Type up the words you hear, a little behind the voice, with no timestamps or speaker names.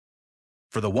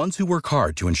For the ones who work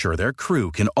hard to ensure their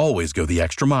crew can always go the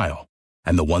extra mile,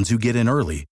 and the ones who get in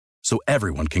early so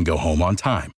everyone can go home on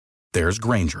time, there's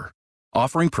Grainger,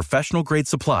 offering professional-grade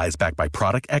supplies backed by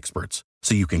product experts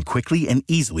so you can quickly and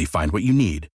easily find what you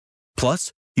need.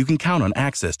 Plus, you can count on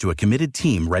access to a committed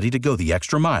team ready to go the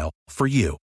extra mile for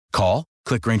you. Call,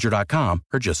 click Grainger.com,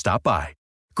 or just stop by.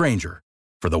 Grainger,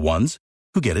 for the ones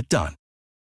who get it done.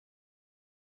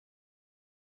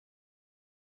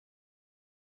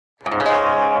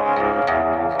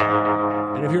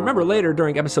 And if you remember later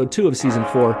during episode 2 of season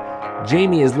 4,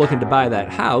 Jamie is looking to buy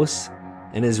that house,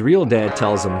 and his real dad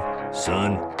tells him,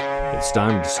 "Son, it's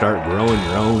time to start growing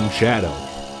your own shadow."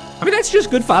 I mean, that's just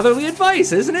good fatherly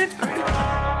advice, isn't it?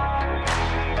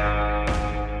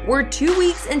 We're 2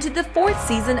 weeks into the 4th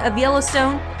season of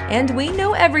Yellowstone, and we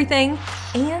know everything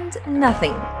and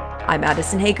nothing. I'm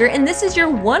Addison Hager, and this is your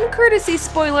one courtesy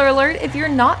spoiler alert. If you're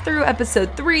not through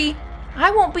episode 3, I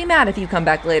won't be mad if you come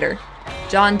back later.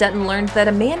 John Dutton learned that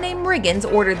a man named Riggins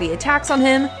ordered the attacks on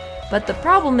him, but the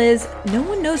problem is, no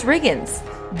one knows Riggins.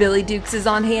 Billy Dukes is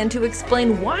on hand to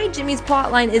explain why Jimmy's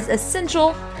plotline is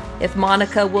essential, if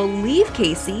Monica will leave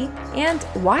Casey, and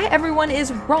why everyone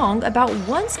is wrong about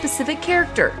one specific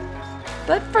character.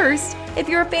 But first, if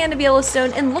you're a fan of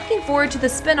Yellowstone and looking forward to the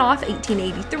spin-off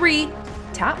 1883,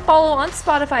 tap follow on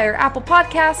Spotify or Apple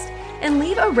Podcast, and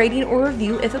leave a rating or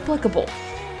review if applicable.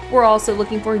 We're also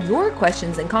looking for your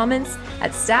questions and comments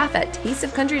at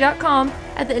staff@tasteofcountry.com.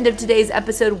 At the end of today's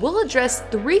episode, we'll address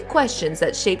 3 questions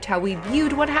that shaped how we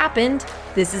viewed what happened.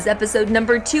 This is episode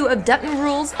number 2 of Dutton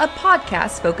Rules, a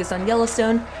podcast focused on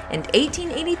Yellowstone and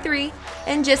 1883.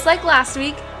 And just like last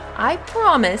week, I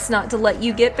promise not to let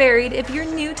you get buried if you're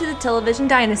new to the television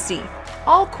dynasty.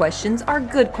 All questions are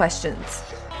good questions.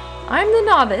 I'm the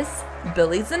novice,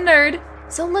 Billy's the nerd,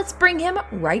 so let's bring him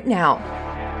right now.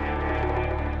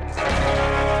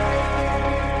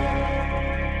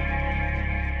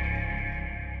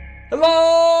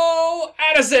 Hello,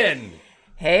 Addison!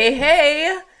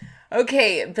 Hey.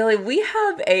 Okay, Billy, we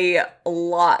have a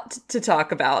lot to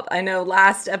talk about. I know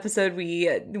last episode we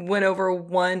went over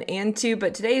 1 and 2,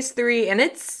 but today's 3, and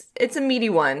it's a meaty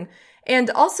one. And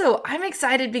also, I'm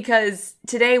excited because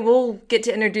today we'll get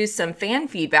to introduce some fan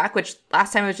feedback, which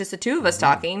last time it was just the 2 of us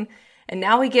talking. And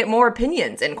now we get more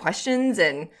opinions and questions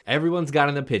and... Everyone's got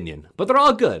an opinion, but they're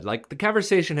all good. Like, the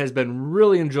conversation has been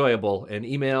really enjoyable in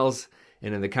emails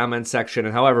and in the comments section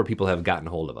and however people have gotten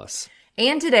hold of us.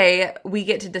 And today we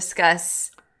get to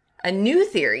discuss a new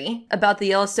theory about the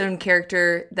Yellowstone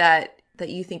character that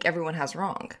you think everyone has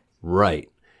wrong. Right.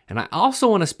 And I also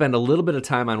want to spend a little bit of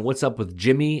time on what's up with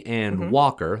Jimmy and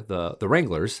Walker, the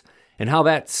Wranglers, and how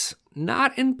that's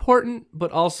not important,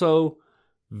 but also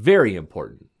very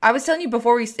important. I was telling you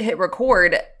before we hit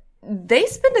record, they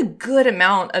spend a good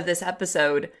amount of this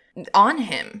episode on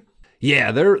him.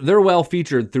 Yeah, they're well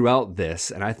featured throughout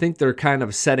this, and I think they're kind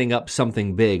of setting up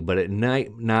something big, but it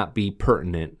might not be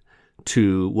pertinent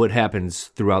to what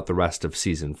happens throughout the rest of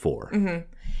season 4. Mm-hmm.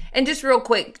 And just real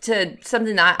quick to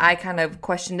something that I kind of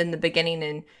questioned in the beginning,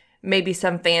 and maybe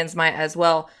some fans might as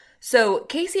well. So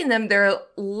Casey and them, they're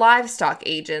livestock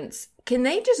agents. Can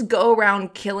they just go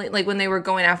around killing, like when they were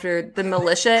going after the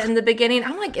militia in the beginning?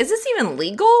 I'm like, is this even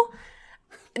legal?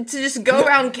 To just go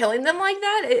around killing them like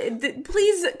that?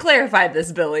 Please clarify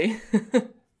this, Billy.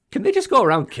 Can they just go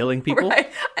around killing people?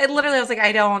 Right. I was like,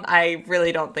 I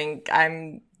really don't think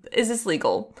is this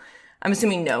legal? I'm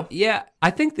assuming no. Yeah, I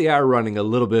think they are running a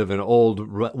little bit of an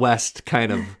old West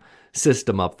kind of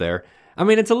system up there. I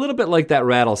mean, it's a little bit like that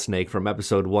rattlesnake from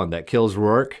episode 1 that kills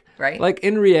Rourke. Right. Like,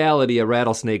 in reality, a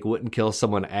rattlesnake wouldn't kill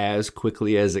someone as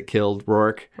quickly as it killed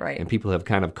Rourke. Right. And people have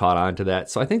kind of caught on to that.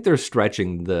 So I think they're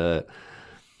stretching the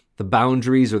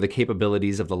boundaries or the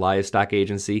capabilities of the livestock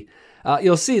agency.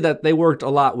 You'll see that they worked a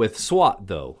lot with SWAT,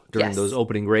 though, during those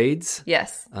opening raids.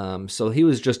 Yes. So he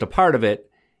was just a part of it.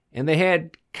 And they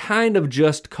had kind of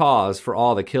just cause for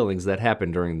all the killings that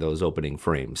happened during those opening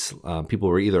frames. People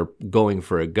were either going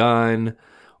for a gun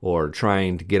or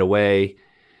trying to get away.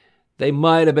 They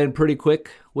might have been pretty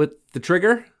quick with the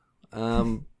trigger,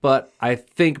 but I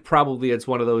think probably it's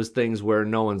one of those things where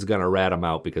no one's going to rat them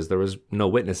out because there was no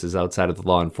witnesses outside of the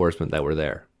law enforcement that were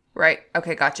there. Right.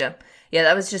 Okay, gotcha. Yeah,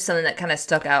 that was just something that kind of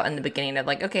stuck out in the beginning of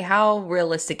like, okay, how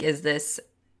realistic is this?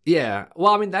 Yeah.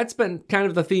 Well, I mean, that's been kind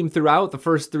of the theme throughout the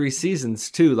first 3 seasons,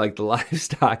 too. Like, the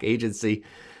livestock agency,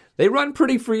 they run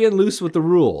pretty free and loose with the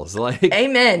rules. Like,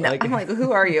 amen. I'm like,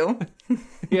 who are you?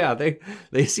 Yeah,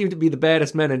 they seem to be the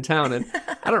baddest men in town, and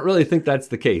I don't really think that's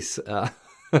the case.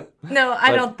 No,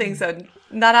 I don't think so.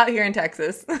 Not out here in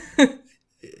Texas.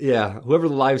 Yeah, whoever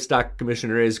the livestock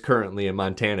commissioner is currently in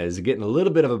Montana is getting a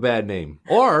little bit of a bad name.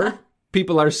 Or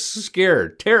people are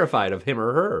scared, terrified of him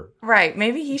or her. Right.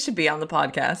 Maybe he should be on the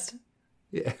podcast.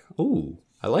 Yeah. Ooh,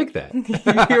 I like that.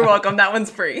 You're welcome. That one's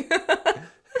free.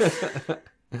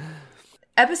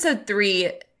 Episode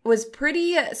 3 was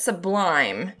pretty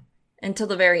sublime until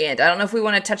the very end. I don't know if we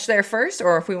want to touch there first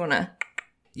or if we want to...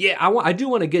 Yeah, I do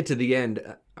want to get to the end,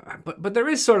 but there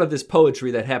is sort of this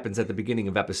poetry that happens at the beginning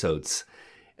of episodes.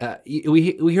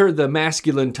 We heard the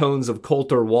masculine tones of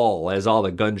Coulter Wall as all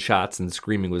the gunshots and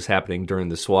screaming was happening during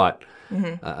the SWAT.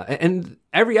 Mm-hmm. And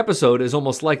every episode is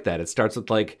almost like that. It starts with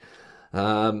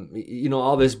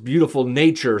all this beautiful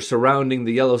nature surrounding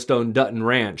the Yellowstone Dutton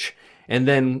Ranch. And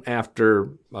then after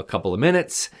a couple of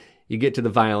minutes, you get to the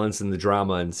violence and the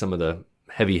drama and some of the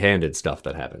heavy-handed stuff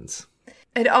that happens.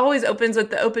 It always opens with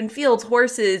the open fields,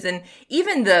 horses, and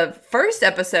even the first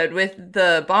episode with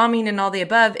the bombing and all the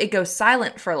above, it goes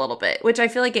silent for a little bit, which I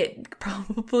feel like it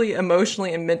probably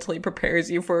emotionally and mentally prepares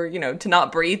you for, to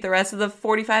not breathe the rest of the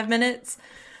 45 minutes.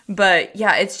 But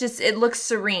yeah, it looks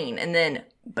serene, and then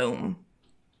boom.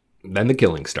 Then the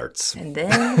killing starts. And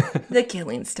then the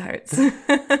killing starts.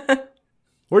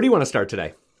 Where do you want to start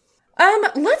today?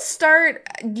 Let's start,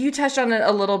 you touched on it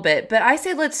a little bit, but I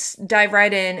say let's dive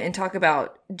right in and talk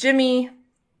about Jimmy,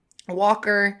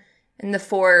 Walker, and the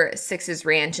 4-6's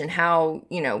ranch and how,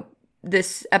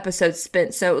 this episode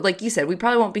spent. So like you said, we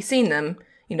probably won't be seeing them,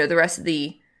 the rest of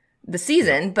the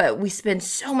season, but we spend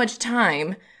so much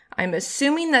time. I'm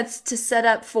assuming that's to set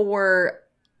up for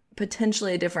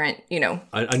potentially a different,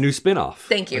 A new spinoff.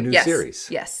 Thank you. A new yes. series.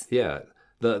 Yes. Yeah.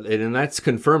 And that's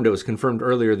confirmed. It was confirmed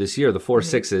earlier this year. The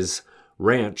 4-6's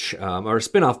ranch, or a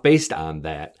spinoff based on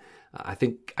that. I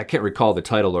can't recall the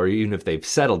title or even if they've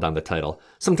settled on the title.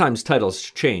 Sometimes titles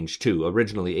change too.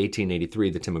 Originally 1883,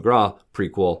 the Tim McGraw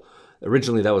prequel.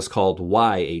 Originally that was called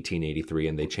Why 1883,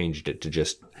 and they changed it to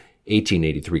just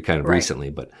 1883 kind of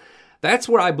recently. But that's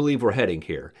where I believe we're heading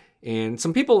here. And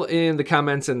some people in the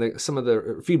comments and some of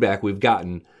the feedback we've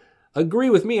gotten agree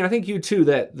with me, and I think you too,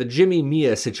 that the Jimmy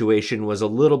Mia situation was a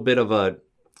little bit of a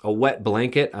wet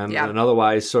blanket on an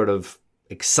otherwise sort of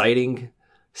exciting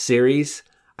series.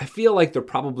 I feel like they're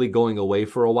probably going away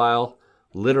for a while,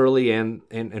 literally and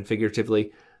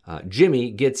figuratively. Jimmy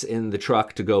gets in the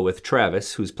truck to go with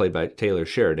Travis, who's played by Taylor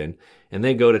Sheridan, and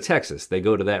they go to Texas. They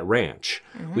go to that ranch.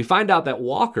 Mm-hmm. We find out that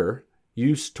Walker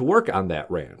used to work on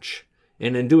that ranch.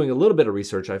 And in doing a little bit of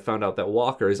research, I found out that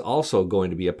Walker is also going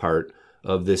to be a part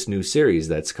of this new series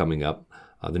that's coming up,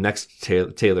 the next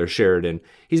Taylor Sheridan.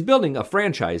 He's building a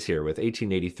franchise here with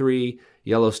 1883,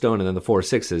 Yellowstone, and then the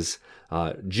 4-6's.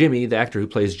 Jimmy, the actor who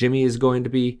plays Jimmy, is going to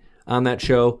be on that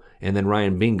show, and then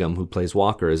Ryan Bingham, who plays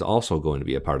Walker, is also going to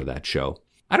be a part of that show.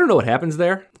 I don't know what happens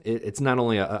there. It's not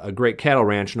only a great cattle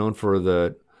ranch known for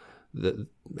the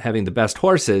having the best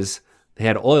horses, they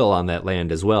had oil on that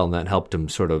land as well, and that helped them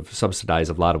sort of subsidize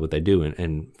a lot of what they do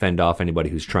and fend off anybody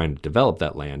who's trying to develop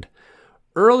that land.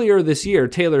 Earlier this year,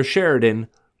 Taylor Sheridan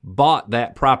bought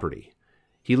that property.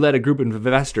 He led a group of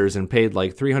investors and paid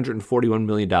like $341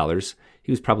 million.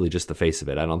 He was probably just the face of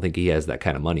it. I don't think he has that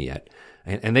kind of money yet.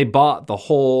 And they bought the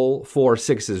whole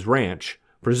 4-6's ranch,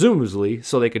 presumably,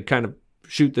 so they could kind of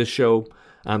shoot this show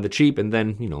on the cheap and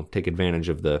then, take advantage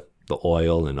of the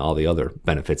oil and all the other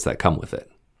benefits that come with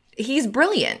it. He's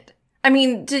brilliant. I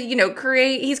mean,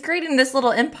 he's creating this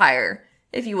little empire,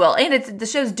 if you will. And the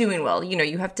show's doing well.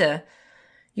 You have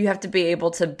to be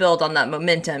able to build on that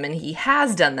momentum, and he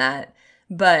has done that.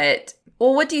 But,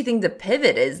 what do you think the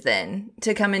pivot is then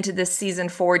to come into this season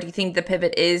 4? Do you think the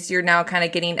pivot is you're now kind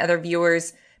of getting other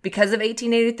viewers because of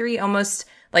 1883, almost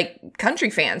like country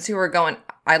fans who are going,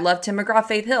 I love Tim McGraw,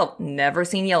 Faith Hill, never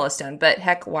seen Yellowstone, but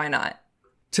heck, why not?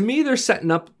 To me, they're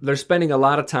spending a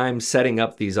lot of time setting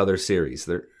up these other series.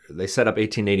 They set up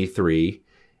 1883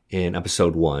 in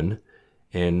episode 1,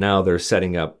 and now they're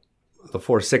setting up the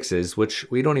 4-6's,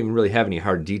 which we don't even really have any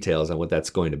hard details on what that's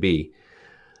going to be.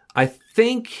 I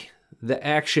think the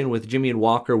action with Jimmy and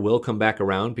Walker will come back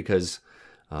around because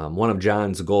one of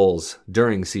John's goals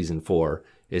during season 4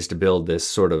 is to build this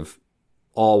sort of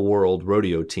all-world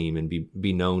rodeo team and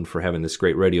be known for having this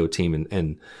great rodeo team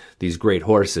and these great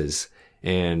horses.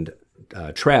 And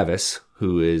Travis,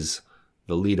 who is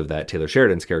the lead of that, Taylor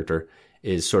Sheridan's character,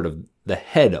 is sort of the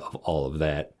head of all of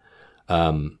that.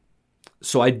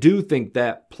 So I do think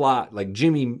that plot, like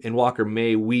Jimmy and Walker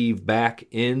may weave back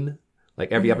in,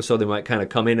 like every episode they might kind of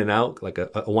come in and out, like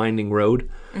a winding road.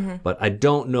 Mm-hmm. But I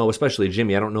don't know, especially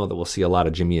Jimmy, I don't know that we'll see a lot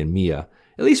of Jimmy and Mia,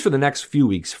 at least for the next few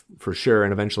weeks for sure.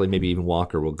 And eventually maybe even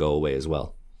Walker will go away as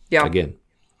well. Yeah. Again.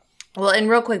 Well, and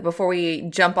real quick, before we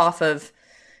jump off of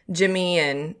Jimmy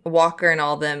and Walker and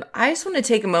all them, I just want to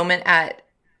take a moment at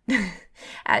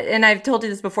and I've told you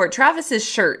this before, Travis's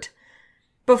shirt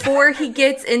before he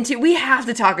gets into, we have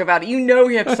to talk about it. You know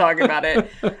we have to talk about it.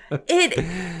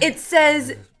 It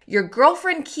says, your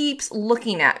girlfriend keeps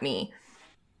looking at me.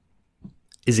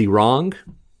 Is he wrong?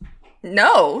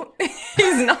 No,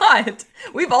 he's not.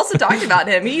 We've also talked about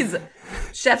him. He's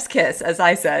chef's kiss, as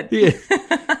I said.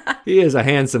 He is a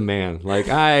handsome man. Like,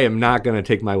 I am not going to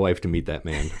take my wife to meet that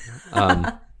man.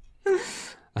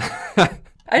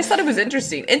 I just thought it was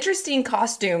interesting. Interesting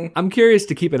costume. I'm curious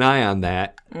to keep an eye on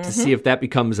that to see if that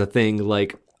becomes a thing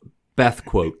like Beth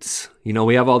quotes. You know,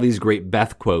 we have all these great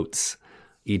Beth quotes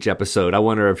each episode. I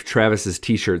wonder if Travis's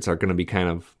t-shirts are going to be kind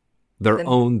of their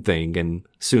own thing, and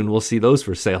soon we'll see those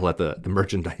for sale at the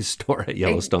merchandise store at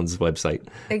Yellowstone's website.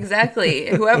 Exactly.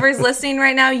 Whoever's listening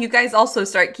right now, you guys also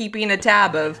start keeping a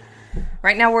tab of,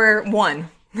 right now we're one.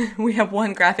 We have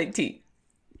one graphic tee.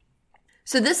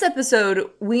 So this episode,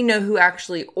 we know who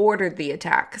actually ordered the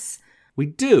attacks. We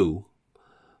do,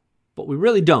 but we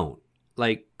really don't.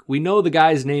 Like, we know the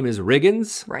guy's name is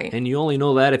Riggins, right? And you only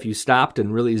know that if you stopped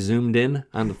and really zoomed in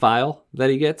on the file that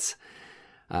he gets.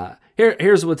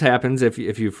 Here's what happens if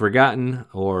you've forgotten,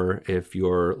 or if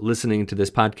you're listening to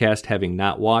this podcast having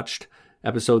not watched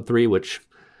episode 3, which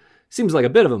seems like a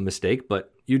bit of a mistake,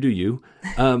 but you do you.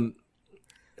 Thomas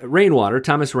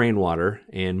Rainwater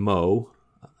and Mo,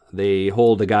 they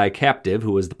hold a guy captive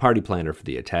who was the party planner for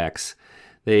the attacks.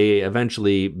 They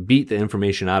eventually beat the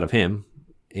information out of him,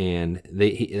 and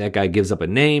that guy gives up a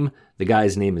name. The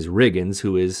guy's name is Riggins,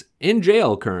 who is in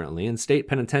jail currently in state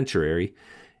penitentiary.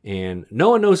 And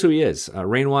no one knows who he is.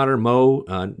 Rainwater, Mo,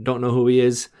 don't know who he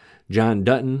is. John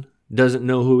Dutton doesn't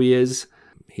know who he is.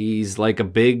 He's like a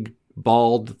big,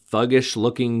 bald,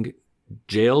 thuggish-looking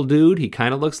jail dude. He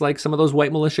kind of looks like some of those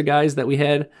white militia guys that we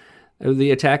had,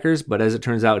 the attackers. But as it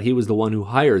turns out, he was the one who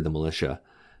hired the militia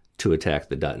to attack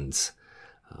the Duttons.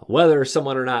 Whether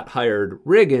someone or not hired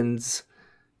Riggins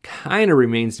kind of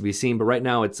remains to be seen. But right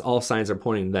now, all signs are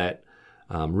pointing that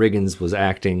Riggins was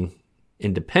acting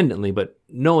independently, but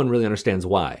no one really understands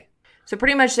why. So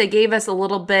pretty much they gave us a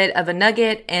little bit of a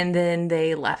nugget and then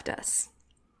they left us.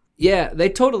 Yeah, they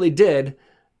totally did.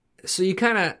 So you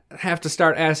kind of have to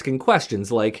start asking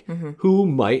questions like, who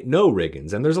might know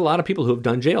Riggins? And there's a lot of people who have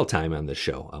done jail time on this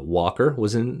show. Walker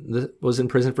was in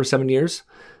prison for 7 years.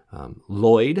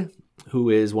 Lloyd,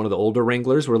 who is one of the older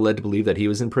Wranglers, we're led to believe that he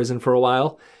was in prison for a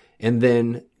while. And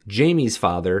then Jamie's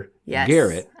father,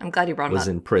 Garrett, I'm glad you brought him was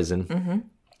up. in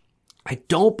prison. I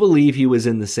don't believe he was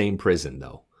in the same prison,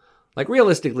 though. Like,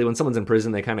 realistically, when someone's in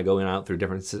prison, they kind of go in and out through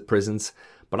different prisons.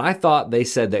 But I thought they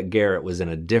said that Garrett was in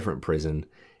a different prison,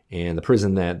 and the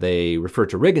prison that they refer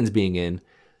to Riggins being in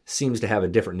seems to have a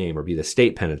different name, or be the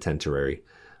state penitentiary.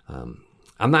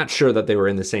 I'm not sure that they were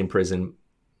in the same prison,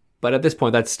 but at this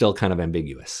point, that's still kind of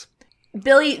ambiguous.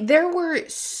 Billy, there were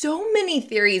so many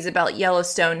theories about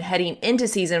Yellowstone heading into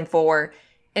season 4,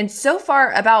 and so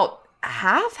far about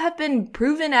half have been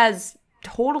proven as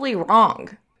totally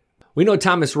wrong. We know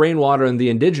Thomas Rainwater and the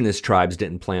indigenous tribes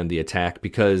didn't plan the attack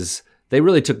because they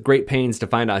really took great pains to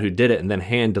find out who did it and then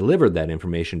hand-delivered that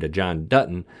information to John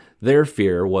Dutton. Their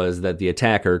fear was that the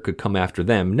attacker could come after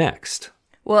them next.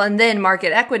 Well, and then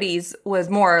Market Equities was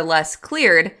more or less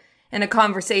cleared in a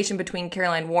conversation between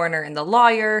Caroline Warner and the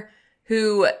lawyer,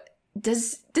 who,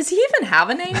 does he even have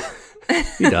a name?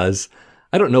 He does.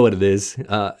 I don't know what it is.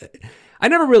 I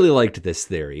never really liked this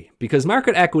theory because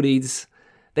Market Equities,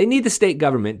 they need the state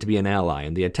government to be an ally,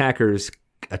 and the attackers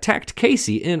attacked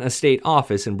Casey in a state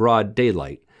office in broad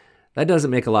daylight. That doesn't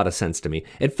make a lot of sense to me.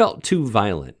 It felt too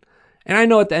violent. And I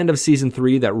know at the end of season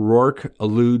 3 that Rourke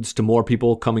alludes to more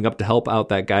people coming up to help out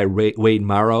that guy Wade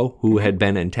Morrow, who had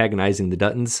been antagonizing the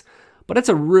Duttons, but it's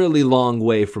a really long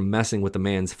way from messing with the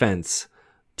man's fence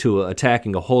to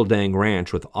attacking a whole dang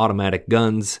ranch with automatic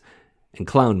guns and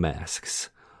clown masks.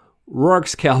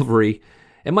 Rourke's cavalry,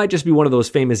 it might just be one of those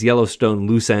famous Yellowstone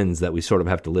loose ends that we sort of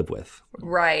have to live with.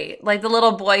 Right. Like the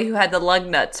little boy who had the lug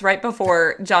nuts right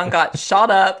before John got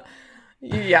shot up.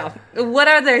 Yeah. What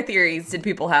other theories did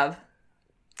people have?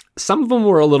 Some of them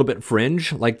were a little bit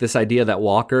fringe, like this idea that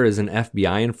Walker is an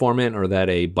FBI informant, or that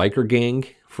a biker gang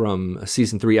from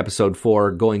season 3, episode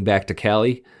 4, Going Back to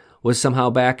Cali, was somehow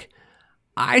back.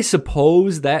 I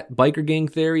suppose that biker gang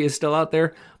theory is still out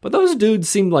there, but those dudes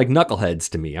seemed like knuckleheads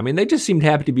to me. I mean, they just seemed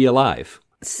happy to be alive.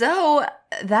 So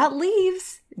that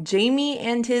leaves Jamie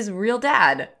and his real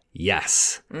dad.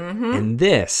 Yes. And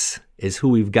this is who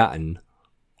we've gotten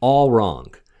all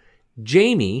wrong.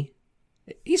 Jamie,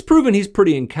 he's proven he's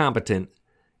pretty incompetent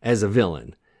as a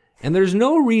villain. And there's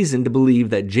no reason to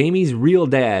believe that Jamie's real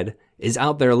dad is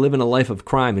out there living a life of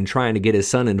crime and trying to get his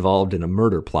son involved in a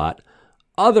murder plot,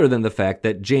 other than the fact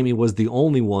that Jamie was the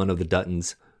only one of the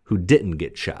Duttons who didn't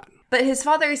get shot. But his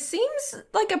father seems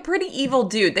like a pretty evil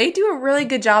dude. They do a really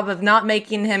good job of not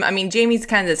making him... I mean, Jaime's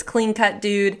kind of this clean-cut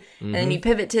dude, and then you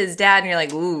pivot to his dad, and you're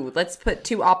like, ooh, let's put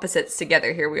two opposites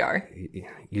together. Here we are.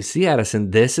 You see,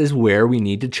 Addison, this is where we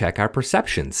need to check our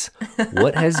perceptions.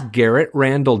 What has Garrett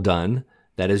Randall done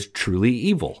that is truly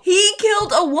evil? He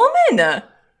killed a woman!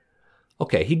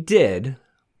 Okay, he did,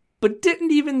 but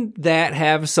didn't even that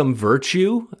have some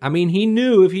virtue? I mean, he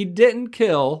knew if he didn't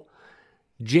kill...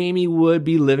 Jaime would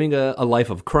be living a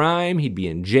life of crime, he'd be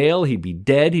in jail, he'd be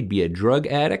dead, he'd be a drug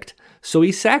addict, so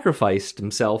he sacrificed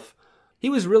himself. He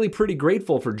was really pretty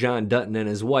grateful for John Dutton and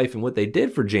his wife and what they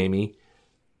did for Jaime.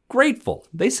 Grateful.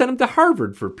 They sent him to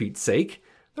Harvard, for Pete's sake.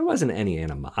 There wasn't any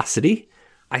animosity.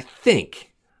 I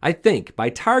think by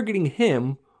targeting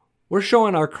him, we're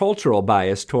showing our cultural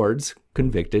bias towards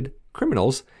convicted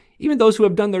criminals, even those who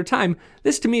have done their time.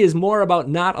 This to me is more about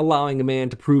not allowing a man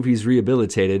to prove he's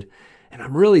rehabilitated. And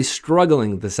I'm really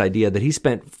struggling with this idea that he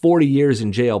spent 40 years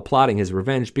in jail plotting his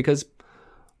revenge because,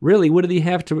 really, what did he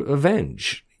have to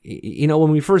avenge? You know, when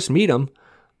we first meet him,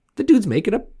 the dude's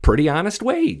making a pretty honest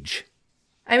wage.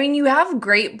 I mean, you have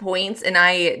great points, and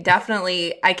I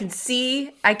can see,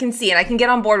 and I can get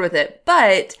on board with it.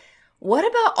 But what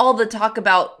about all the talk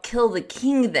about kill the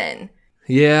king then?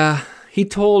 Yeah, he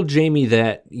told Jaime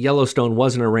that Yellowstone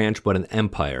wasn't a ranch but an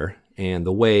empire. And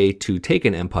the way to take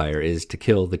an empire is to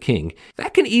kill the king.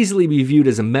 That can easily be viewed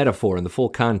as a metaphor in the full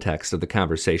context of the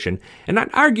conversation, and I'd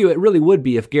argue it really would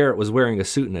be if Garrett was wearing a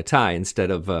suit and a tie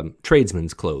instead of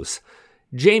tradesman's clothes.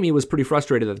 Jaime was pretty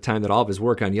frustrated at the time that all of his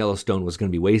work on Yellowstone was going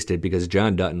to be wasted because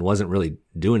John Dutton wasn't really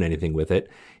doing anything with it.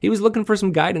 He was looking for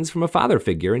some guidance from a father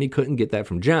figure, and he couldn't get that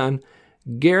from John.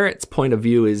 Garrett's point of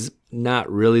view is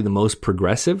not really the most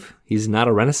progressive. He's not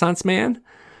a Renaissance man,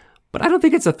 but I don't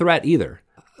think it's a threat either.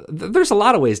 There's a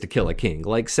lot of ways to kill a king,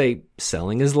 like, say,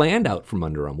 selling his land out from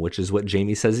under him, which is what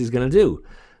Jaime says he's going to do.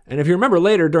 And if you remember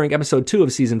later, during episode 2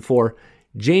 of season 4,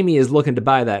 Jaime is looking to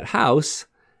buy that house,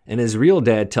 and his real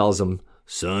dad tells him,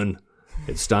 son,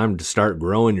 it's time to start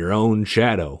growing your own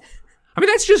shadow. I mean,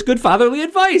 that's just good fatherly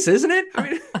advice, isn't it? I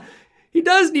mean, he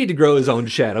does need to grow his own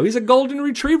shadow. He's a golden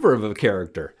retriever of a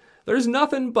character. There's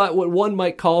nothing but what one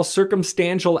might call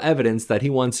circumstantial evidence that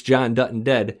he wants John Dutton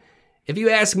dead. If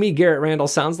you ask me, Garrett Randall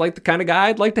sounds like the kind of guy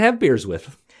I'd like to have beers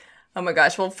with. Oh my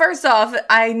gosh. Well, first off,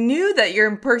 I knew that your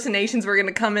impersonations were going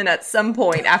to come in at some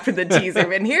point after the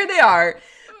teaser, and here they are.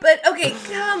 But okay,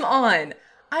 come on.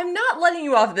 I'm not letting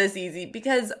you off this easy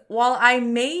because while I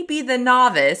may be the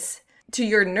novice to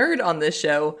your nerd on this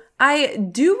show, I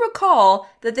do recall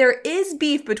that there is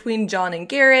beef between John and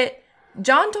Garrett.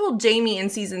 John told Jaime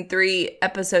in season 3,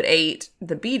 episode 8,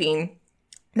 The Beating,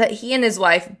 that he and his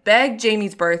wife begged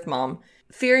Jaime's birth mom,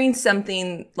 fearing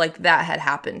something like that had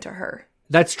happened to her.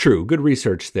 That's true. Good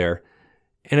research there.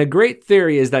 And a great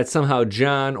theory is that somehow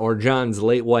John or John's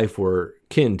late wife were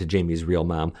kin to Jaime's real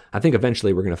mom. I think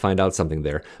eventually we're going to find out something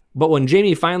there. But when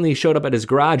Jaime finally showed up at his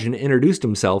garage and introduced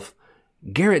himself,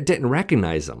 Garrett didn't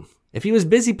recognize him. If he was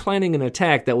busy planning an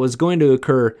attack that was going to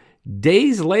occur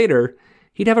days later,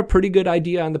 he'd have a pretty good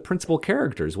idea on the principal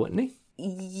characters, wouldn't he?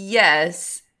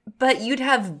 Yes. But you'd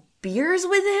have beers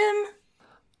with him?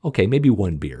 Okay, maybe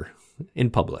one beer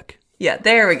in public. Yeah,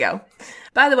 there we go.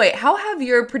 By the way, how have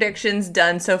your predictions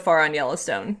done so far on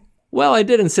Yellowstone? Well, I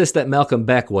did insist that Malcolm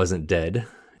Beck wasn't dead.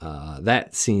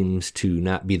 That seems to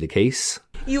not be the case.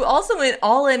 You also went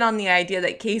all in on the idea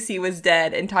that Casey was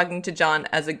dead and talking to John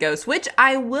as a ghost, which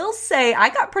I will say I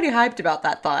got pretty hyped about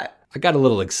that thought. I got a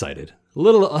little excited. A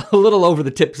little over the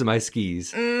tips of my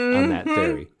skis on that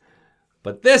theory.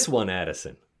 But this one,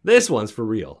 Addison... this one's for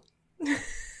real.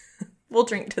 We'll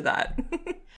drink to that.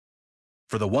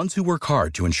 For the ones who work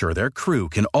hard to ensure their crew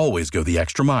can always go the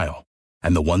extra mile,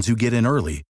 and the ones who get in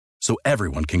early so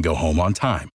everyone can go home on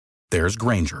time, there's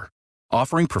Grainger,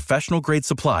 offering professional-grade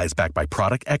supplies backed by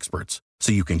product experts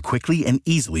so you can quickly and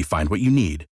easily find what you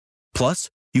need. Plus,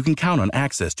 you can count on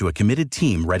access to a committed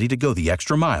team ready to go the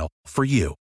extra mile for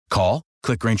you. Call,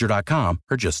 click Grainger.com,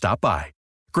 or just stop by.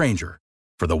 Grainger,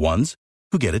 for the ones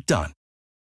who get it done.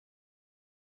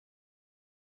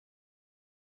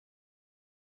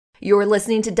 You're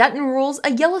listening to Dutton Rules,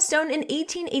 a Yellowstone in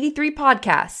 1883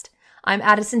 podcast. I'm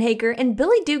Addison Hager, and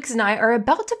Billy Dukes and I are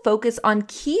about to focus on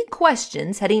key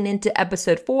questions heading into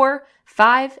episode 4,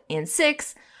 5, and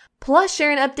 6, plus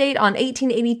share an update on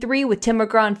 1883 with Tim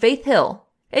McGraw and Faith Hill.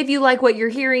 If you like what you're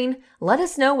hearing, let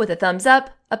us know with a thumbs up,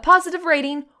 a positive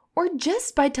rating, or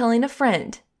just by telling a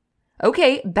friend.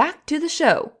 Okay, back to the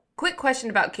show. Quick question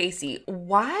about Casey.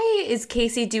 Why is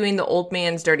Casey doing the old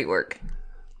man's dirty work?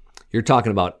 You're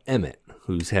talking about Emmett,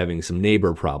 who's having some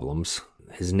neighbor problems.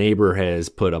 his neighbor has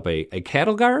put up a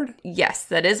cattle guard? Yes,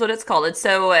 that is what it's called. It's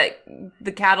so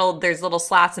the cattle, there's little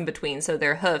slats in between, so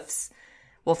their hoofs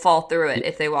will fall through it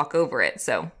if they walk over it.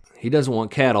 So he doesn't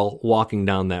want cattle walking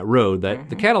down that road that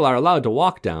the cattle are allowed to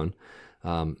walk down.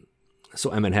 So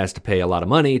Emmett has to pay a lot of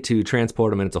money to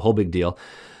transport them, and it's a whole big deal.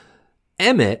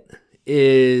 Emmett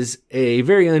is a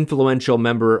very influential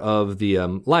member of the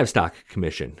Livestock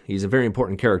Commission. He's a very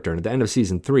important character, and at the end of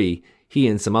season 3, he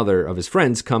and some other of his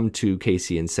friends come to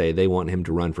Casey and say they want him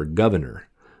to run for governor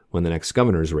when the next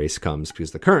governor's race comes,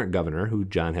 because the current governor, who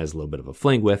John has a little bit of a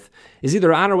fling with, is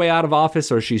either on her way out of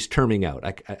office or she's terming out.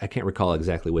 I can't recall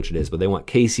exactly which it is, but they want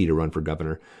Casey to run for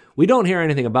governor. We don't hear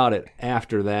anything about it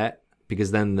after that,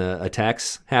 because then the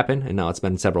attacks happen, and now it's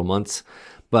been several months.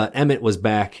 But Emmett was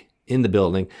back in the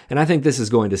building, and I think this is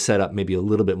going to set up maybe a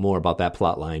little bit more about that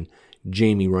plot line.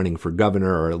 Jamie running for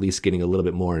governor, or at least getting a little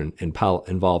bit more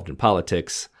involved in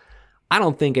politics. I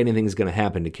don't think anything's going to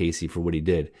happen to Casey for what he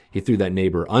did. He threw that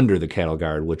neighbor under the cattle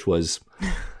guard, which was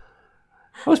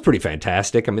pretty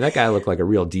fantastic. I mean, that guy looked like a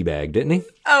real D-bag, didn't he?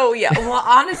 Oh, yeah. Well,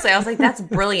 honestly, I was like, that's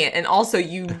brilliant. And also,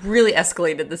 you really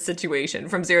escalated the situation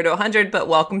from 0 to 100, but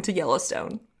welcome to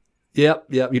Yellowstone. Yep.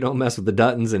 You don't mess with the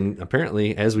Duttons, and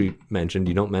apparently, as we mentioned,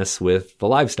 you don't mess with the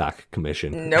Livestock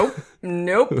Commission.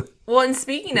 Nope. Well, and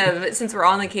speaking of, since we're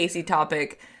on the Casey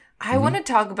topic, I want to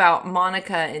talk about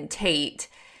Monica and Tate,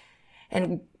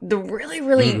 and the really,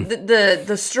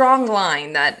 the strong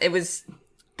line that it was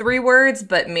 3 words,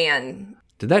 but man.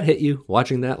 Did that hit you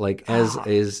watching that? Like,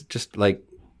 is just like,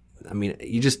 I mean,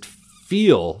 you just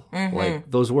feel like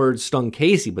those words stung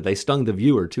Casey, but they stung the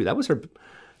viewer too. That was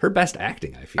her best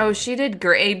acting, I feel. Oh, she did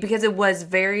great, because it was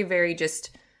very, very just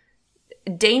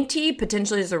dainty,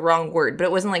 potentially is the wrong word, but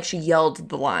it wasn't like she yelled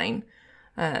the line.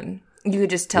 You could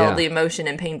just tell the emotion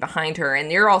and pain behind her,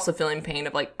 and you're also feeling pain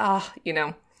of like,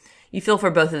 you feel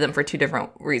for both of them for 2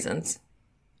 different reasons.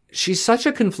 She's such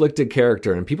a conflicted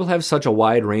character, and people have such a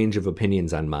wide range of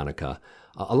opinions on Monica.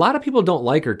 A lot of people don't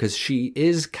like her because she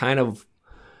is kind of,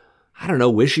 I don't know,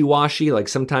 wishy-washy. Like,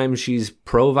 sometimes she's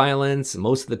pro-violence,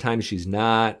 most of the time she's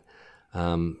not.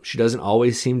 She doesn't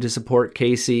always seem to support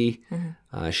Casey.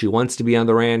 She wants to be on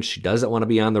the ranch. She doesn't want to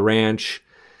be on the ranch.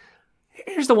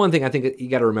 Here's the one thing I think you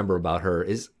got to remember about her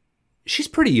is she's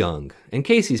pretty young, and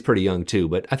Casey's pretty young too,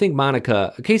 but I think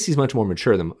Casey's much more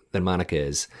mature than Monica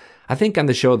is. I think on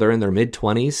the show they're in their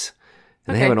mid-20s,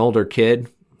 and they have an older kid.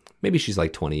 Maybe she's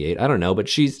like 28. I don't know, but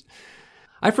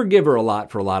I forgive her a lot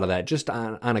for a lot of that, just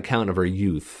on account of her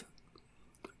youth.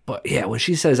 But yeah, when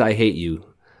she says, "I hate you,"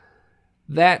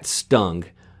 that stung.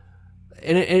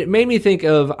 And it made me think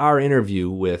of our interview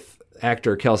with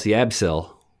actor Kelsey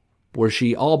Absil, where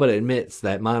she all but admits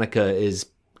that Monica is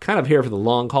kind of here for the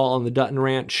long haul on the Dutton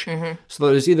Ranch. So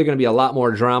there's either going to be a lot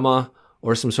more drama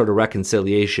or some sort of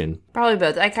reconciliation. Probably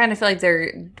both. I kind of feel like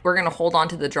we're going to hold on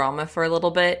to the drama for a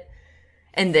little bit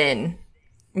and then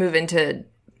move into,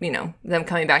 them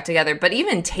coming back together. But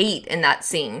even Tate in that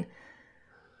scene.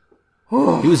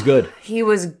 He was good. He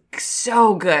was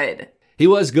so good. He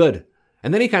was good.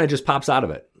 And then he kind of just pops out of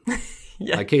it.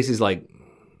 Yeah. Like Casey's like,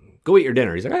 "Go eat your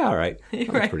dinner." He's like, "All right.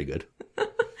 That's pretty good."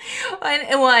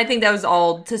 Well, I think that was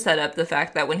all to set up the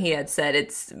fact that when he had said,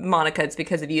 "It's Monica, it's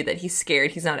because of you," that he's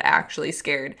scared. He's not actually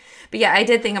scared. But yeah, I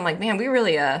did think, I'm like, man, we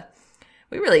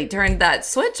really turned that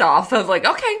switch off of like,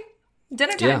 okay,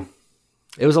 dinner time. Yeah.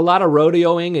 It was a lot of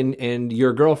rodeoing and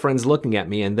your girlfriend's looking at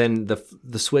me, and then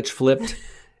the switch flipped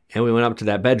and we went up to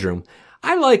that bedroom.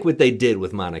 I like what they did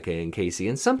with Monica and Casey,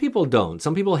 and some people don't.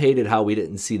 Some people hated how we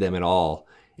didn't see them at all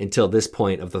until this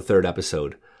point of the 3rd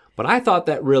episode. But I thought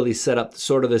that really set up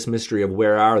sort of this mystery of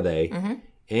where are they.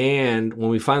 And when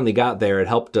we finally got there, it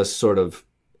helped us sort of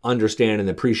understand and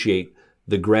appreciate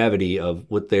the gravity of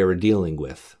what they were dealing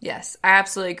with. Yes, I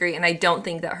absolutely agree. And I don't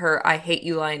think that her "I hate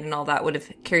you" line and all that would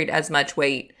have carried as much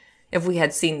weight if we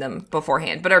had seen them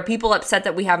beforehand. But are people upset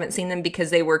that we haven't seen them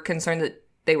because they were concerned that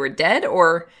they were dead?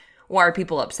 Or why are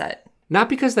people upset? Not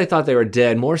because they thought they were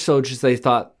dead, more so just they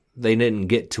thought they didn't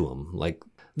get to them. Like,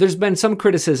 there's been some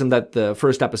criticism that the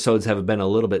first episodes have been a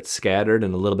little bit scattered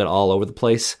and a little bit all over the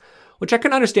place, which I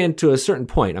can understand to a certain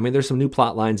point. I mean, there's some new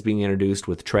plot lines being introduced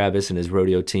with Travis and his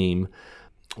rodeo team.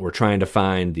 We're trying to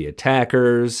find the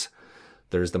attackers.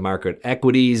 There's the market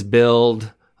equities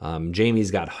build.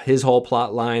 Jamie's got his whole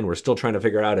plot line. We're still trying to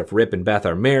figure out if Rip and Beth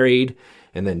are married.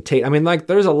 And then Tate. I mean, like,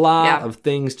 there's a lot of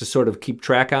things to sort of keep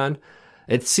track on.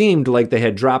 It seemed like they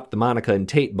had dropped the Monica and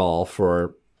Tate ball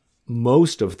for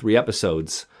most of 3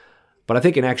 episodes. But I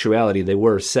think in actuality, they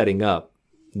were setting up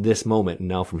this moment. And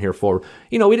now from here forward,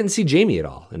 we didn't see Jamie at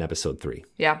all in episode 3.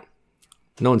 Yeah.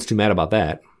 No one's too mad about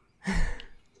that.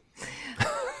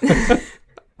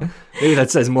 Maybe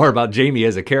that says more about Jamie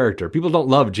as a character. People don't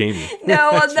love Jamie.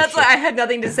 No, that's why I had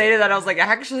nothing to say to that. I was like,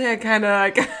 actually, I kind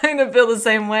of feel the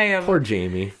same way. Poor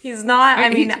Jamie. He's not. I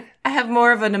mean, I have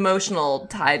more of an emotional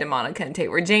tie to Monica and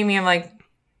Tate. Where Jamie, I'm like,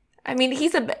 I mean,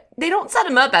 they don't set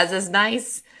him up as this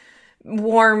nice,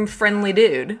 warm, friendly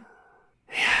dude.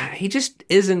 He just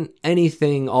isn't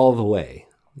anything all the way.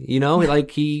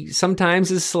 Like he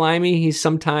sometimes is slimy. He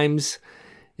sometimes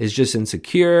is just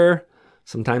insecure.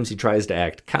 Sometimes he tries to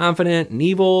act confident and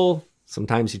evil.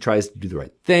 Sometimes he tries to do the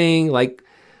right thing. Like,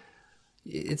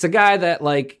 it's a guy that,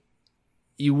 like,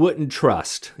 you wouldn't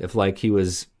trust if, like, he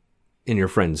was in your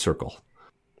friend circle.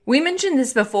 We mentioned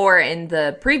this before in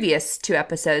the previous 2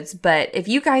 episodes, but if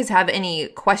you guys have any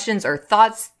questions or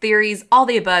thoughts, theories, all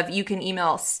the above, you can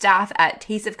email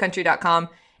staff@tasteofcountry.com.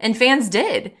 And fans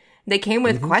did. They came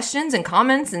with questions and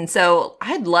comments, and so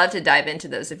I'd love to dive into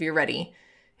those if you're ready.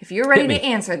 If you're ready to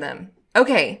answer them.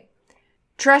 Okay.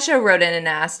 Tresha wrote in and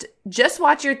asked, just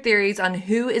watch your theories on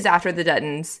who is after the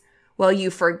Duttons. Well, you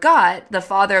forgot the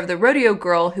father of the rodeo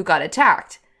girl who got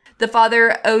attacked. The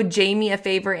father owed Jamie a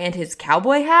favor and his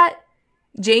cowboy hat.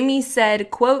 Jamie said,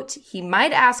 quote, he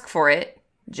might ask for it.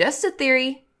 Just a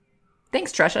theory.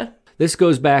 Thanks, Tresha. This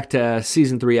goes back to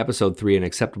Season 3, Episode 3, An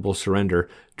Acceptable Surrender,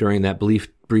 during that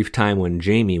brief time when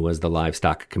Jamie was the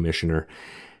livestock commissioner.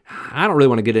 I don't really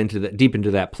want to get deep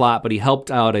into that plot, but he helped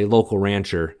out a local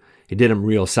rancher. He did him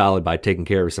real solid by taking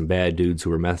care of some bad dudes who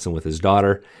were messing with his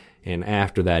daughter. And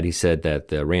after that, he said that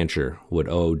the rancher would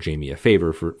owe Jamie a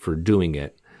favor for doing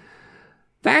it.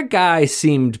 That guy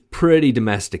seemed pretty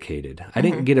domesticated. I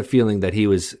didn't get a feeling that he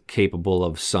was capable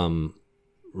of some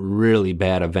really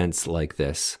bad events like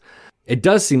this. It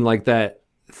does seem like that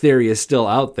theory is still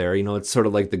out there. It's sort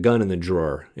of like the gun in the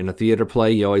drawer. In a theater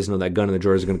play, you always know that gun in the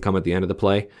drawer is going to come at the end of the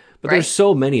play. But There's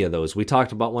so many of those. We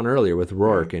talked about one earlier with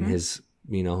Rourke and his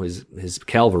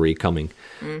cavalry coming.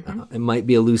 It might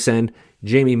be a loose end.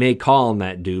 Jamie may call him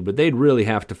that dude, but they'd really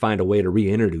have to find a way to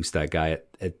reintroduce that guy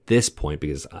at this point,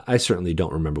 because I certainly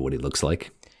don't remember what he looks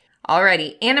like.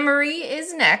 Alrighty, Anna Marie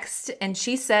is next, and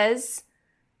she says,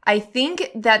 I think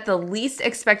that the least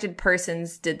expected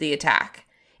persons did the attack.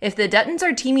 If the Duttons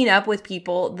are teaming up with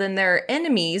people, then their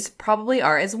enemies probably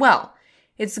are as well.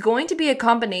 It's going to be a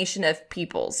combination of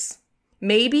peoples.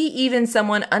 Maybe even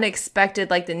someone unexpected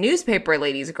like the newspaper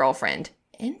lady's girlfriend.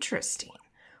 Interesting.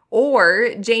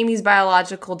 Or Jamie's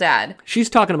biological dad. She's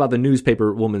talking about the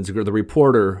newspaper the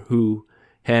reporter who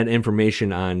had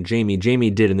information on Jamie.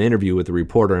 Jamie did an interview with the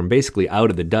reporter and basically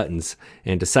outed the Duttons.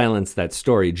 And to silence that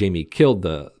story, Jamie killed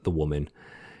the woman.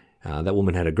 That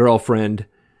woman had a girlfriend.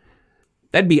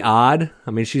 That'd be odd.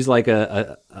 I mean, she's like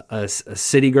a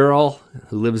city girl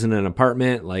who lives in an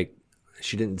apartment. Like,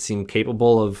 she didn't seem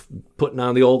capable of putting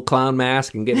on the old clown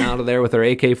mask and getting out of there with her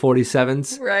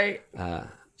AK-47s. Right.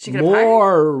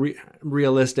 More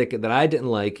realistic that I didn't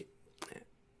like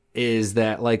is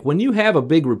that, like, when you have a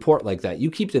big report like that,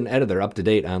 you keep an editor up to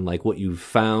date on, like, what you've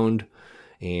found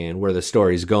and where the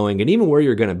story's going and even where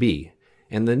you're going to be.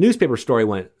 And the newspaper story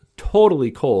went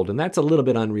totally cold, and that's a little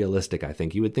bit unrealistic, I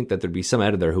think. You would think that there'd be some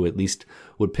editor who at least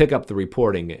would pick up the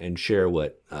reporting and share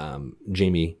what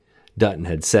Jamie Dutton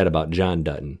had said about John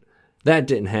Dutton. That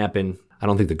didn't happen. I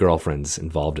don't think the girlfriend's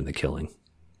involved in the killing.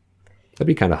 That'd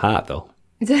be kind of hot, though.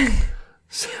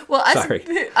 Well,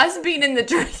 us being in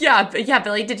the... Yeah,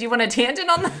 Billy, did you want a tangent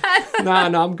on that? No,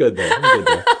 I'm good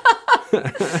there.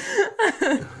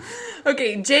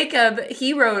 Okay, Jacob,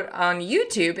 he wrote on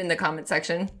YouTube in the comment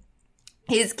section,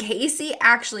 is Casey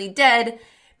actually dead?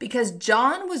 Because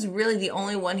John was really the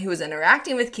only one who was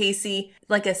interacting with Casey,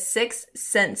 like a Sixth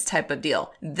Sense type of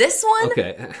deal. This one,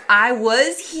 okay. I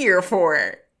was here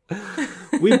for.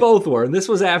 We both were, and this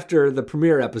was after the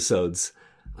premiere episodes.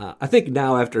 I think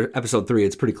now after episode 3,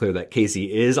 it's pretty clear that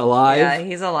Casey is alive. Yeah,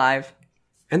 he's alive.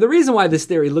 And the reason why this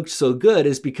theory looked so good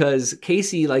is because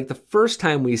Casey, like the first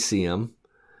time we see him,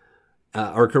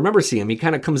 or can remember seeing him, he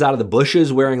kind of comes out of the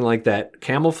bushes wearing like that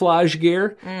camouflage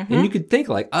gear. Mm-hmm. And you could think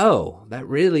like, oh, that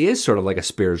really is sort of like a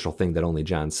spiritual thing that only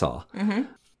John saw. Mm-hmm.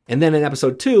 And then in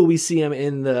episode 2, we see him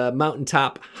in the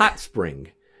mountaintop hot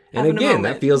spring. And again,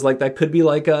 that feels like that could be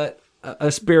like a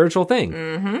spiritual thing.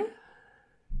 Mm-hmm.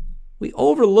 We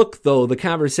overlook, though, the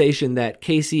conversation that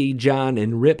Casey, John,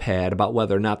 and Rip had about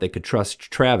whether or not they could trust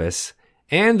Travis,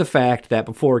 and the fact that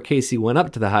before Casey went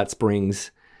up to the hot springs,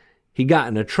 he got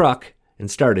in a truck and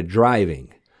started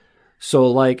driving. So,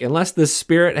 like, unless this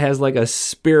spirit has, like, a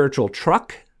spiritual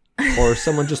truck, or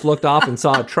someone just looked off and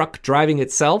saw a truck driving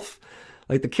itself,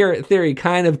 like, the carrot theory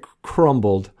kind of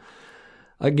crumbled.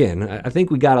 Again, I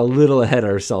think we got a little ahead of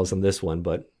ourselves on this one,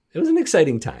 but it was an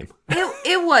exciting time.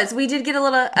 It was. We did get a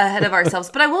little ahead of ourselves,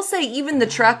 but I will say, even the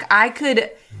truck, I could,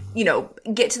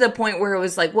 get to the point where it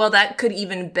was like, well, that could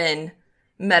even been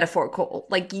metaphorical.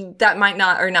 Like, that might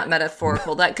not, or not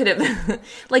metaphorical. That could have,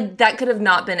 that could have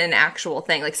not been an actual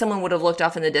thing. Like, someone would have looked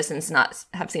off in the distance and not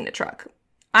have seen a truck.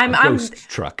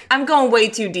 Truck. I'm going way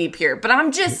too deep here, but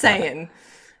I'm just saying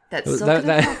that still could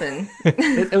have happened.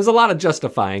 It was a lot of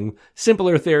justifying.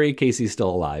 Simpler theory, Casey's still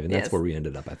alive, and that's where we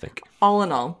ended up, I think. All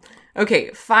in all.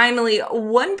 Okay, finally,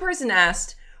 one person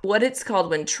asked what it's called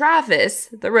when Travis,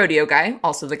 the rodeo guy,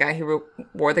 also the guy who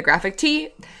wore the graphic tee,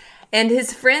 and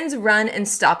his friends run and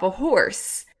stop a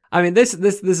horse. I mean, this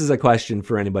is a question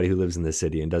for anybody who lives in the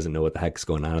city and doesn't know what the heck's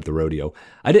going on at the rodeo.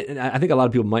 I think a lot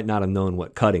of people might not have known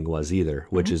what cutting was either,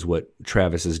 which is what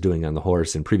Travis is doing on the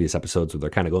horse in previous episodes, where they're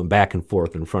kind of going back and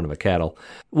forth in front of a cattle.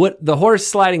 What the horse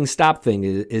sliding stop thing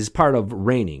is part of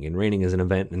reining, and reining is an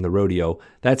event in the rodeo.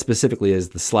 That specifically is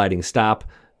the sliding stop.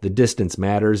 The distance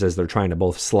matters as they're trying to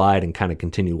both slide and kind of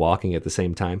continue walking at the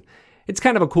same time. It's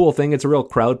kind of a cool thing. It's a real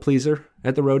crowd pleaser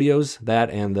at the rodeos, that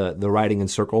and the riding in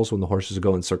circles. When the horses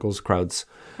go in circles, crowds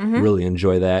really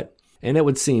enjoy that. And it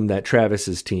would seem that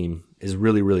Travis's team is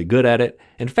really, really good at it.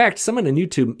 In fact, someone on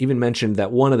YouTube even mentioned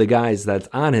that one of the guys that's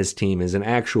on his team is an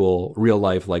actual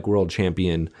real-life, world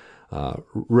champion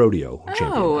rodeo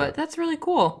champion. Oh, that's really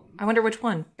cool. I wonder which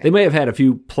one. They may have had a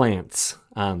few plants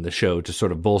on the show to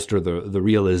sort of bolster the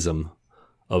realism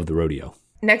of the rodeo.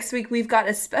 Next week, we've got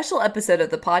a special episode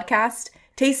of the podcast.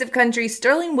 Taste of Country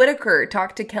Sterling Whitaker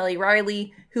talked to Kelly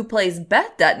Riley, who plays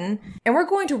Beth Dutton, and we're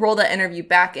going to roll that interview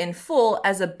back in full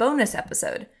as a bonus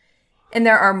episode. And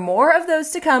there are more of those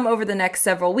to come over the next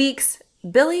several weeks.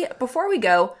 Billy, before we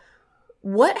go,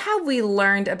 what have we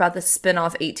learned about the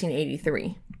spinoff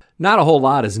 1883? Not a whole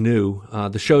lot is new.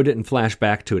 The show didn't flash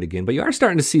back to it again, but you are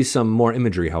starting to see some more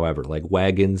imagery, however, like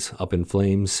wagons up in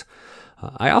flames.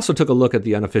 I also took a look at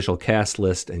the unofficial cast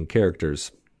list and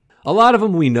characters. A lot of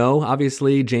them we know,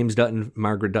 obviously, James Dutton,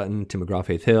 Margaret Dutton, Tim McGraw,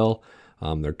 Faith Hill,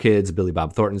 their kids, Billy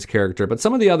Bob Thornton's character, but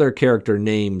some of the other character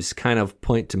names kind of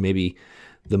point to maybe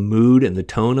the mood and the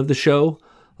tone of the show.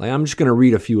 I'm just going to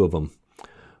read a few of them.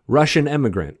 Russian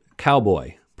immigrant,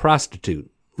 cowboy, prostitute,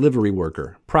 livery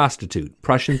worker, prostitute,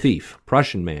 Prussian thief,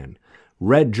 Prussian man,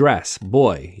 red dress,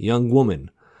 boy, young woman,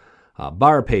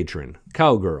 bar patron,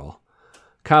 cowgirl,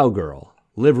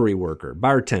 livery worker,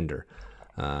 bartender,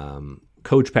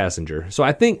 coach passenger. So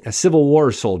I think a Civil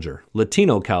War soldier,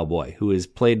 Latino cowboy, who is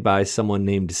played by someone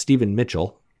named Stephen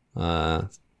Mitchell.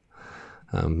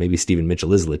 Maybe Stephen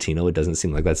Mitchell is Latino. It doesn't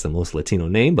seem like that's the most Latino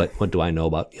name, but what do I know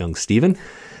about young Stephen?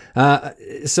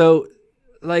 So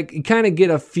you kind of get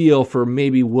a feel for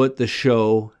maybe what the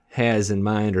show has in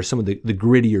mind, or some of the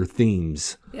grittier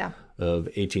themes of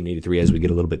 1883 as we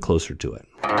get a little bit closer to it.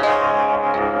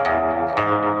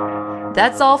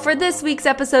 That's all for this week's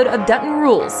episode of Dutton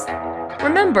Rules.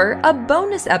 Remember, a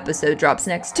bonus episode drops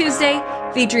next Tuesday,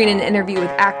 featuring an interview with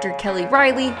actor Kelly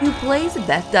Riley, who plays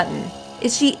Beth Dutton.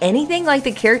 Is she anything like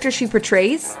the character she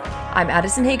portrays? I'm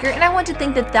Addison Hager, and I want to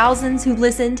thank the thousands who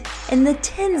listened and the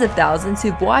tens of thousands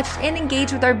who've watched and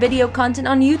engaged with our video content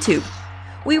on YouTube.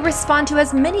 We respond to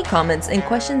as many comments and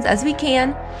questions as we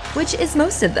can, which is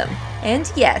most of them.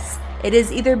 And yes, it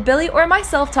is either Billy or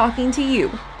myself talking to you.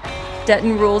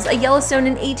 Dutton Rules, a Yellowstone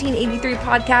in 1883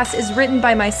 podcast, is written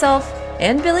by myself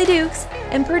and Billy Dukes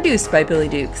and produced by Billy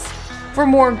Dukes. For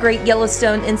more great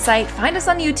Yellowstone insight, find us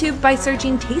on YouTube by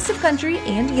searching Taste of Country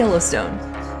and Yellowstone.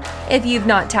 If you've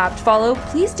not tapped follow,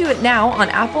 please do it now on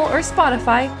Apple or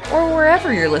Spotify or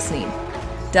wherever you're listening.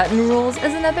 Dutton Rules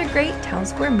is another great Town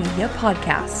Square Media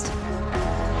podcast.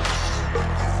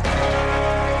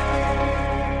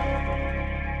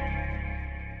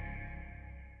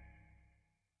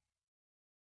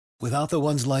 Without the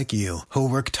ones like you, who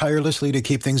work tirelessly to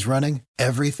keep things running,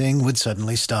 everything would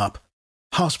suddenly stop.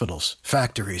 Hospitals,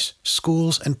 factories,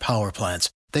 schools, and power plants,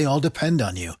 they all depend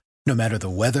on you. No matter the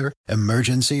weather,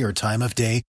 emergency, or time of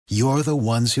day, you're the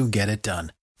ones who get it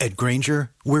done. At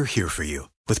Grainger, we're here for you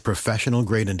with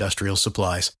professional-grade industrial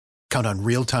supplies. Count on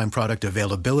real-time product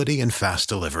availability and fast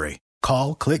delivery.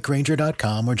 Call, click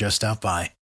Grainger.com, or just stop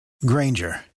by.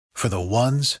 Grainger, for the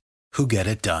ones who get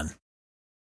it done.